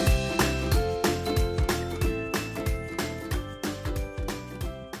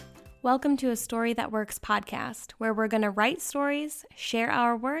Welcome to a Story That Works podcast, where we're going to write stories, share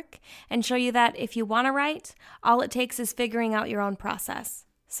our work, and show you that if you want to write, all it takes is figuring out your own process.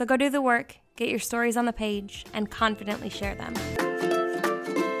 So go do the work, get your stories on the page, and confidently share them.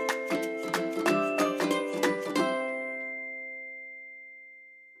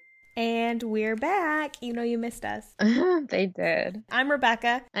 And we're back. You know you missed us. They did. I'm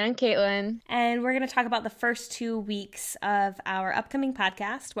Rebecca. I'm Caitlin. And we're going to talk about the first 2 weeks of our upcoming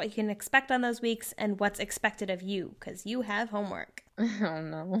podcast, what you can expect on those weeks, and what's expected of you, because you have homework. Oh,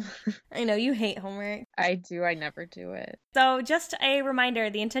 no. I know you hate homework. I do. I never do it. So just a reminder,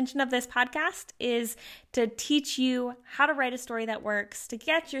 the intention of this podcast is to teach you how to write a story that works, to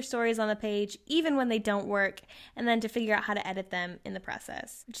get your stories on the page, even when they don't work, and then to figure out how to edit them in the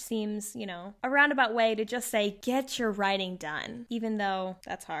process, which seems, a roundabout way to just say, get your writing done, even though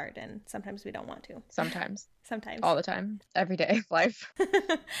that's hard and sometimes we don't want to. Sometimes. All the time. Every day of life.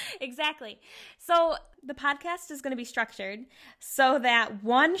 Exactly. So the podcast is going to be structured so that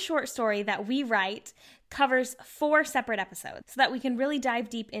one short story that we write covers 4 separate episodes so that we can really dive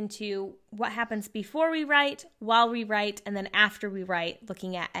deep into what happens before we write, while we write, and then after we write,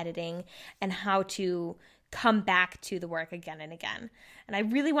 looking at editing and how to come back to the work again and again. And I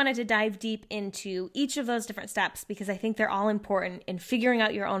really wanted to dive deep into each of those different steps because I think they're all important in figuring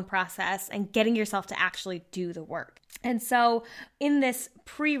out your own process and getting yourself to actually do the work. And so in this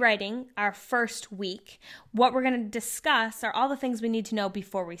pre-writing, our first week, what we're going to discuss are all the things we need to know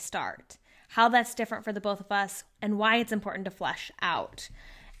before we start, how that's different for the both of us, and why it's important to flesh out.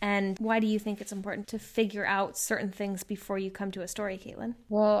 And why do you think it's important to figure out certain things before you come to a story, Caitlin?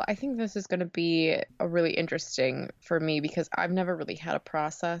 Well, I think this is going to be a really interesting for me because I've never really had a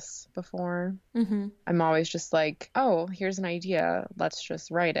process before. Mm-hmm. I'm always just like, oh, here's an idea. Let's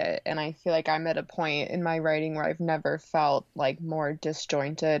just write it. And I feel like I'm at a point in my writing where I've never felt like more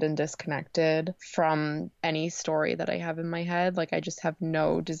disjointed and disconnected from any story that I have in my head. Like I just have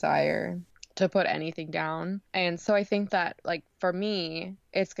no desire to put anything down. And so I think that for me,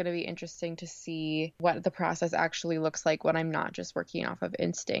 it's going to be interesting to see what the process actually looks like when I'm not just working off of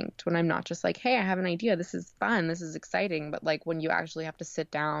instinct, when I'm not just like, hey, I have an idea, this is fun, this is exciting, but when you actually have to sit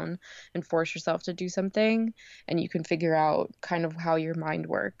down and force yourself to do something and you can figure out kind of how your mind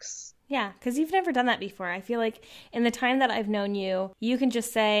works. Yeah, because you've never done that before. I feel like in the time that I've known you, you can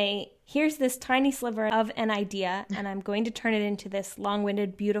just say, here's this tiny sliver of an idea, and I'm going to turn it into this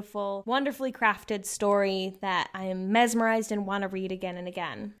long-winded, beautiful, wonderfully crafted story that I am mesmerized and want to read again and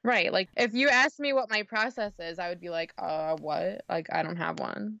again. Right. If you asked me what my process is, I would be like, what? I don't have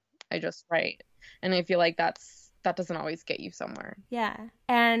one. I just write. And I feel like that doesn't always get you somewhere. Yeah.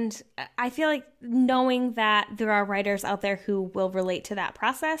 And I feel like knowing that there are writers out there who will relate to that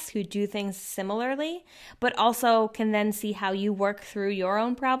process, who do things similarly, but also can then see how you work through your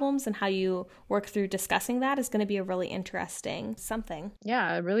own problems and how you work through discussing that is going to be a really interesting something.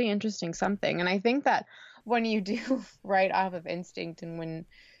 Yeah, a really interesting something. And I think that when you do write off of instinct and when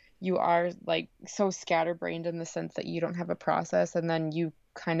you are so scatterbrained in the sense that you don't have a process and then you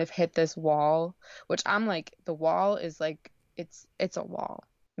kind of hit this wall, which I'm the wall is it's a wall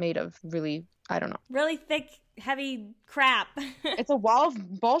made of really, I don't know, really thick, heavy crap. It's a wall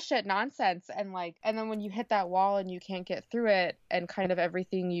of bullshit nonsense. And then when you hit that wall and you can't get through it and kind of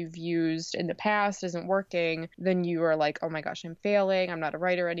everything you've used in the past isn't working, then you are like, oh my gosh, I'm failing. I'm not a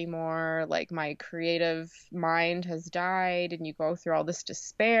writer anymore. My creative mind has died, and you go through all this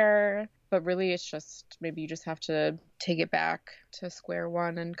despair. But really, it's just maybe you just have to take it back to square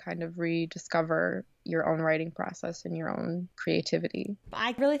one and kind of rediscover your own writing process and your own creativity.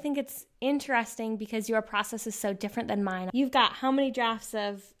 I really think it's interesting because your process is so different than mine. You've got how many drafts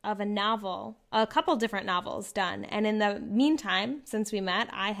of a novel, a couple different novels done. And in the meantime, since we met,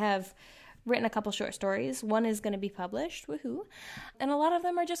 I have written a couple short stories. One is going to be published, woohoo. And a lot of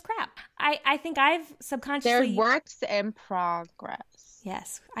them are just crap. I think I've subconsciously... They're works in progress.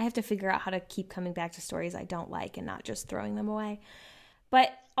 Yes, I have to figure out how to keep coming back to stories I don't like and not just throwing them away. But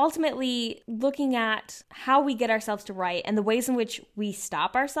ultimately, looking at how we get ourselves to write and the ways in which we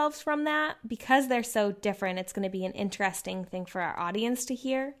stop ourselves from that, because they're so different, it's going to be an interesting thing for our audience to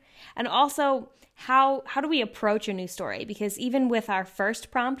hear. And also, how do we approach a new story? Because even with our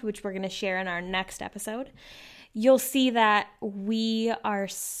first prompt, which we're going to share in our next episode, you'll see that we are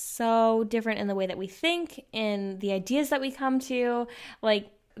so different in the way that we think, in the ideas that we come to.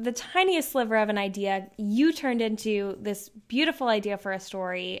 The tiniest sliver of an idea you turned into this beautiful idea for a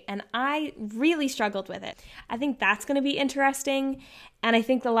story, and I really struggled with it. I think that's going to be interesting, and I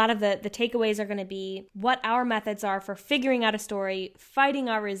think a lot of the takeaways are going to be what our methods are for figuring out a story, fighting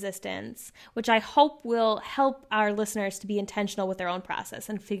our resistance, which I hope will help our listeners to be intentional with their own process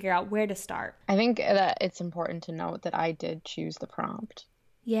and figure out where to start. I think that it's important to note that I did choose the prompt.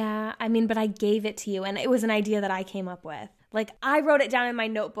 Yeah, I mean, but I gave it to you, and it was an idea that I came up with. Like, I wrote it down in my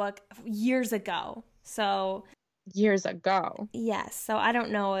notebook years ago. So years ago. Yes. So I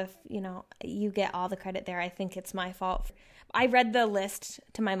don't know if, you get all the credit there. I think it's my fault. I read the list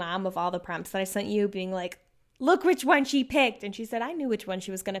to my mom of all the prompts that I sent you, being like, look which one she picked. And she said, I knew which one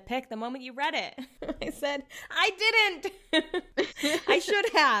she was going to pick the moment you read it. I said, I didn't. I should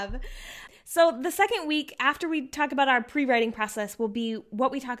have. So the second week, after we talk about our pre-writing process, will be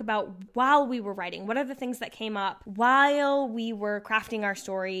what we talk about while we were writing. What are the things that came up while we were crafting our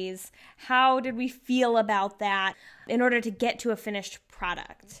stories? How did we feel about that in order to get to a finished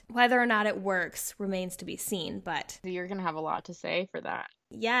product? Whether or not it works remains to be seen, but... You're going to have a lot to say for that.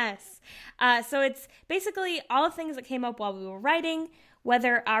 Yes. So it's basically all the things that came up while we were writing,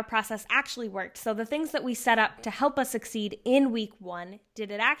 whether our process actually worked. So the things that we set up to help us succeed in week 1, did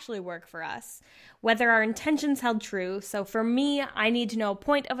it actually work for us? Whether our intentions held true. So for me, I need to know a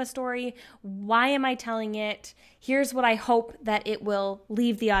point of a story. Why am I telling it? Here's what I hope that it will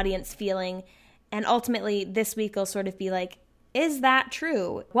leave the audience feeling. And ultimately, this week will sort of be like, is that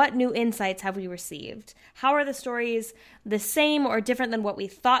true? What new insights have we received? How are the stories the same or different than what we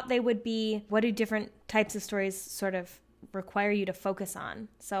thought they would be? What do different types of stories sort of require you to focus on?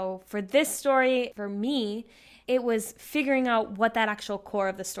 So for this story, for me, it was figuring out what that actual core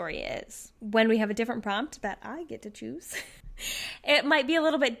of the story is. When we have a different prompt that I get to choose, it might be a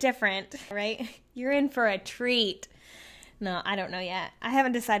little bit different, right? You're in for a treat. No, I don't know yet. I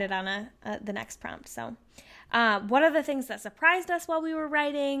haven't decided on the next prompt. So what are the things that surprised us while we were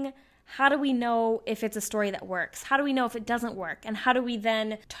writing? How do we know if it's a story that works? How do we know if it doesn't work? And how do we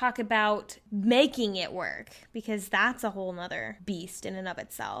then talk about making it work? Because that's a whole nother beast in and of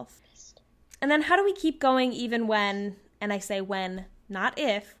itself. And then how do we keep going even when, and I say when, not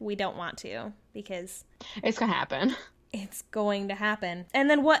if, we don't want to? Because it's going to happen. It's going to happen. And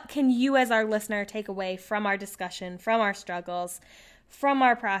then what can you as our listener take away from our discussion, from our struggles, from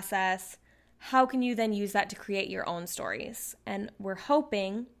our process? How can you then use that to create your own stories? And we're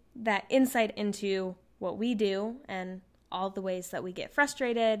hoping that insight into what we do and all the ways that we get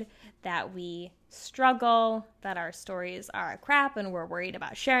frustrated, that we struggle, that our stories are crap and we're worried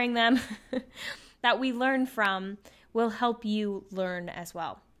about sharing them, that we learn from will help you learn as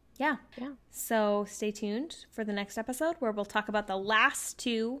well. Yeah. So stay tuned for the next episode where we'll talk about the last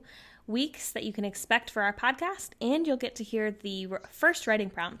 2 weeks that you can expect for our podcast, and you'll get to hear the first writing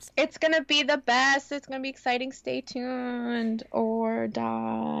prompts. It's going to be the best. It's going to be exciting. Stay tuned or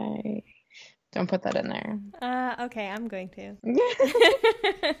die. Don't put that in there. Okay, I'm going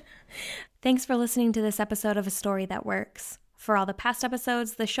to. Thanks for listening to this episode of A Story That Works. For all the past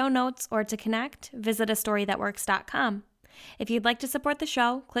episodes, the show notes, or to connect, visit astorythatworks.com. If you'd like to support the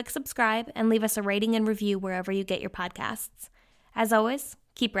show, click subscribe and leave us a rating and review wherever you get your podcasts. As always,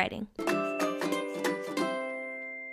 keep writing.